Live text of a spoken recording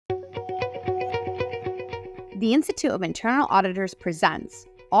The Institute of Internal Auditors presents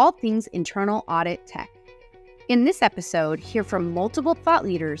All Things Internal Audit Tech. In this episode, hear from multiple thought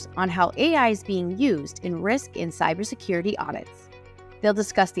leaders on how AI is being used in risk and cybersecurity audits. They'll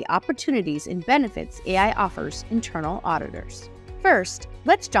discuss the opportunities and benefits AI offers internal auditors. First,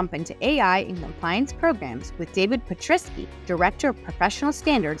 let's jump into AI and compliance programs with David Petrisky, Director of Professional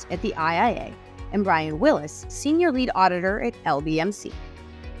Standards at the IIA, and Brian Willis, Senior Lead Auditor at LBMC.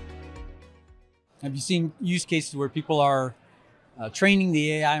 Have you seen use cases where people are training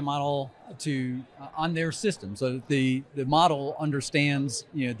the AI model on their system so that the model understands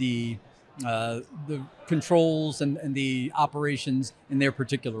the controls and the operations in their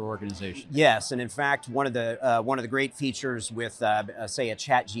particular organization? Yes, and in fact, one of the great features with say a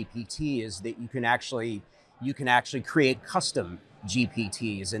ChatGPT is that you can actually create custom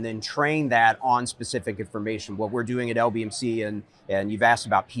GPTs and then train that on specific information. What we're doing at LBMC, and you've asked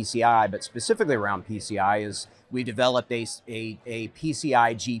about PCI, but specifically around PCI, is we developed a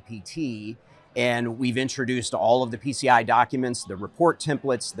PCI GPT, and we've introduced all of the PCI documents, the report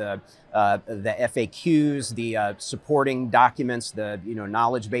templates, the FAQs, the supporting documents, the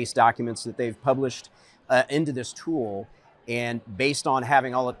knowledge-based documents that they've published into this tool. And based on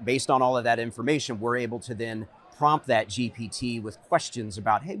all of that information, we're able to then prompt that GPT with questions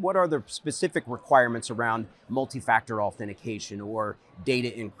about, hey, what are the specific requirements around multi-factor authentication or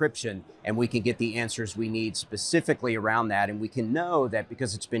data encryption? And we can get the answers we need specifically around that. And we can know that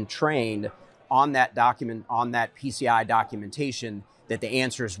because it's been trained on that document, on that PCI documentation, that the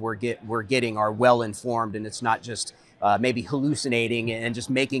answers we're getting are well informed, and it's not just maybe hallucinating and just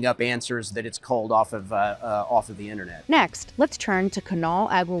making up answers that it's culled off of the internet. Next, let's turn to Kunal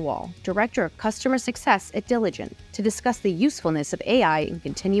Agrawal, Director of Customer Success at Diligent, to discuss the usefulness of AI in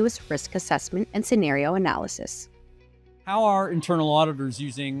continuous risk assessment and scenario analysis. How are internal auditors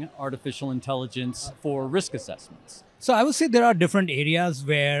using artificial intelligence for risk assessments? So I would say there are different areas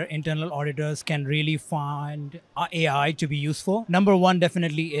where internal auditors can really find AI to be useful. Number one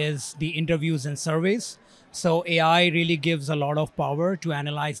definitely is the interviews and surveys. So AI really gives a lot of power to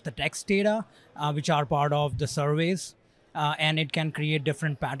analyze the text data, which are part of the surveys, and it can create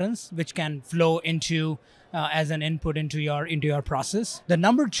different patterns, which can flow into as an input into your process. The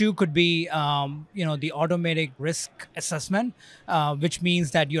number two could be the automatic risk assessment, which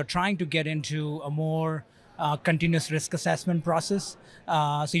means that you're trying to get into a more continuous risk assessment process.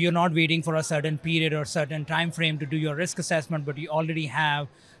 So you're not waiting for a certain period or certain time frame to do your risk assessment, but you already have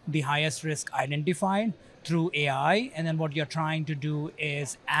the highest risk identified through AI. And then what you're trying to do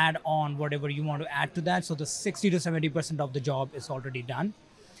is add on whatever you want to add to that. So the 60 to 70% of the job is already done.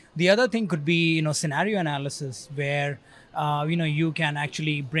 The other thing could be, scenario analysis, where, you can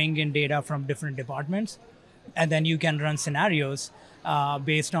actually bring in data from different departments, and then you can run scenarios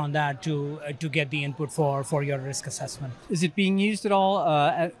based on that to get the input for your risk assessment. Is it being used at all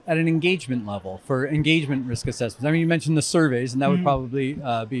at an engagement level for engagement risk assessments? I mean, you mentioned the surveys, and that would probably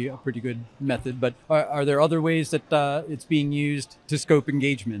be a pretty good method, but are there other ways that it's being used to scope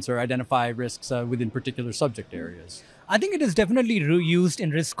engagements or identify risks within particular subject areas? I think it is definitely used in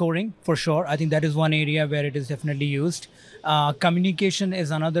risk scoring, for sure. I think that is one area where it is definitely used. Communication is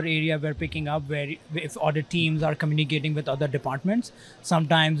another area we're picking up, where if audit teams are communicating with other departments,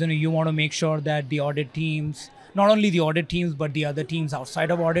 sometimes you want to make sure that the audit teams, not only the audit teams, but the other teams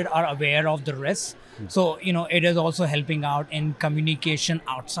outside of audit are aware of the risks. So, it is also helping out in communication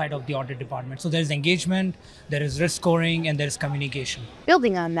outside of the audit department. So there's engagement, there is risk scoring, and there's communication.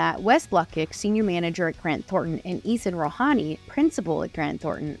 Building on that, Wes Bluckick, Senior Manager at Grant Thornton, and Ethan Rohani, Principal at Grant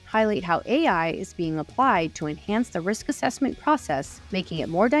Thornton, highlight how AI is being applied to enhance the risk assessment process, making it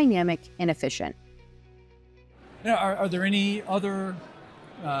more dynamic and efficient. Are there any other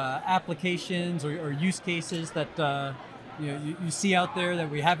applications or use cases that you see out there that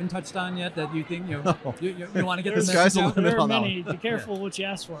we haven't touched on yet that you think you want to get the message out? There are many. Be careful what you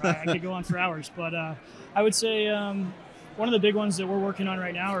ask for. I could go on for hours, but I would say one of the big ones that we're working on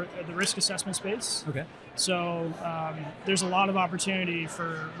right now are the risk assessment space. Okay. So there's a lot of opportunity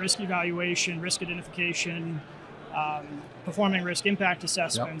for risk evaluation, risk identification, performing risk impact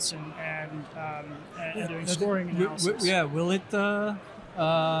assessments, and doing scoring analysis. Will it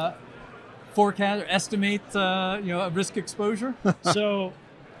forecast or estimate risk exposure? So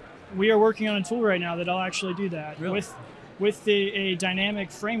we are working on a tool right now that'll actually do that. Really? with a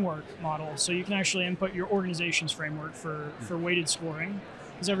dynamic framework model. So you can actually input your organization's framework for weighted scoring,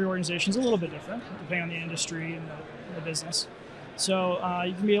 because every organization is a little bit different depending on the industry and the business. So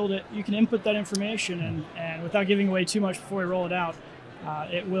you can input that information, and without giving away too much before we roll it out,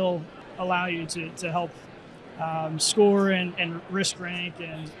 it will allow you to help score and risk rank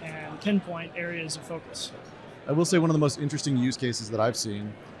and pinpoint areas of focus. I will say one of the most interesting use cases that I've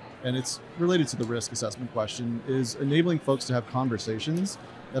seen, and it's related to the risk assessment question, is enabling folks to have conversations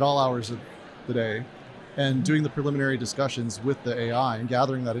at all hours of the day and doing the preliminary discussions with the AI and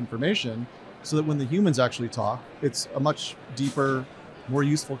gathering that information so that when the humans actually talk, it's a much deeper, more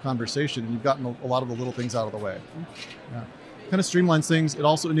useful conversation, and you've gotten a lot of the little things out of the way. Yeah. Kind of streamlines things. It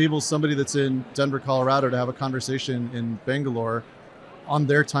also enables somebody that's in Denver, Colorado to have a conversation in Bangalore on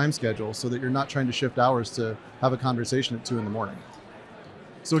their time schedule so that you're not trying to shift hours to have a conversation at 2 in the morning.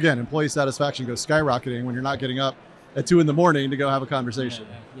 So again, employee satisfaction goes skyrocketing when you're not getting up at 2 in the morning to go have a conversation.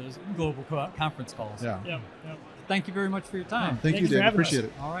 Yeah. Those global conference calls. Yeah. Yep. Thank you very much for your time. Thank you, Dave. Appreciate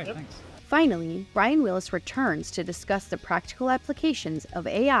it. All right, thanks. Finally, Brian Willis returns to discuss the practical applications of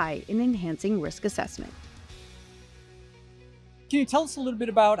AI in enhancing risk assessment. Can you tell us a little bit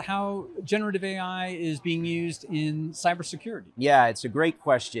about how generative AI is being used in cybersecurity? Yeah, it's a great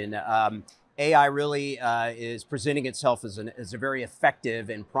question. AI really is presenting itself as a very effective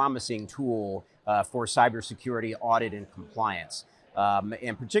and promising tool for cybersecurity audit and compliance.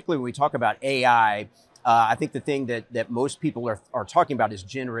 And particularly when we talk about AI, I think the thing that most people are talking about is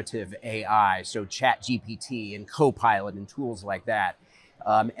generative AI, so ChatGPT and Copilot and tools like that.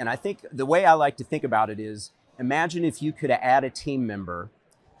 And I think the way I like to think about it is, imagine if you could add a team member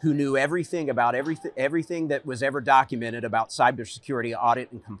who knew everything about everything that was ever documented about cybersecurity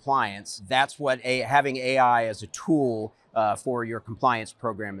audit and compliance. That's what having AI as a tool for your compliance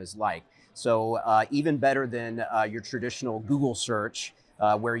program is like. So even better than your traditional Google search,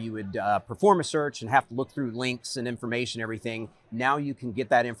 where you would perform a search and have to look through links and information, everything. Now you can get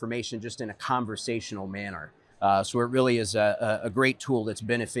that information just in a conversational manner. So it really is a great tool that's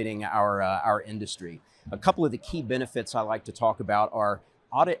benefiting our industry. A couple of the key benefits I like to talk about are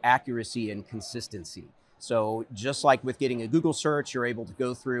audit accuracy and consistency. So just like with getting a Google search, you're able to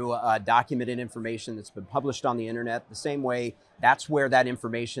go through documented information that's been published on the internet. The same way, that's where that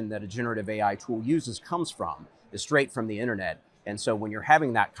information that a generative AI tool uses comes from, is straight from the internet. And so when you're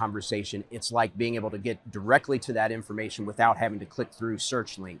having that conversation, it's like being able to get directly to that information without having to click through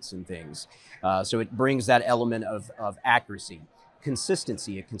search links and things. So it brings that element of accuracy.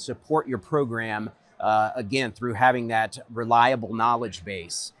 Consistency, it can support your program, again, through having that reliable knowledge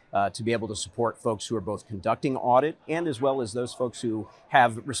base to be able to support folks who are both conducting audit and as well as those folks who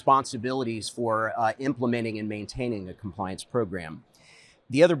have responsibilities for implementing and maintaining a compliance program.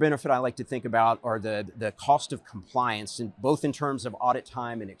 The other benefit I like to think about are the cost of compliance, both in terms of audit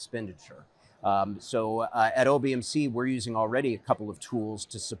time and expenditure. So at OBMC, we're using already a couple of tools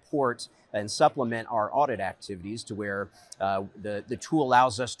to support and supplement our audit activities to where the tool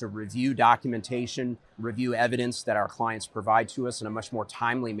allows us to review documentation, review evidence that our clients provide to us in a much more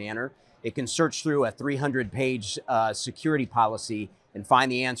timely manner. It can search through a 300-page security policy and find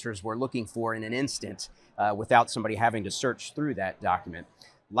the answers we're looking for in an instant without somebody having to search through that document.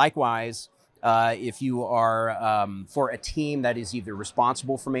 Likewise, if you are for a team that is either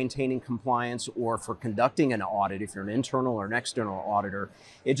responsible for maintaining compliance or for conducting an audit, if you're an internal or an external auditor,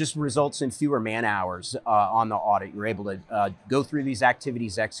 it just results in fewer man hours on the audit. You're able to go through these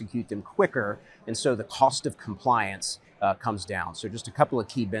activities, execute them quicker, and so the cost of compliance comes down. So just a couple of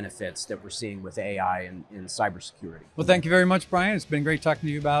key benefits that we're seeing with AI in cybersecurity. Well, thank you very much, Brian. It's been great talking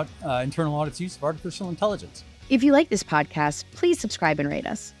to you about internal audit's use of artificial intelligence. If you like this podcast, please subscribe and rate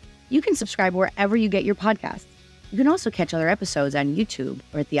us. You can subscribe wherever you get your podcasts. You can also catch other episodes on YouTube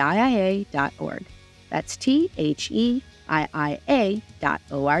or at theiia.org. That's THEIIA.org.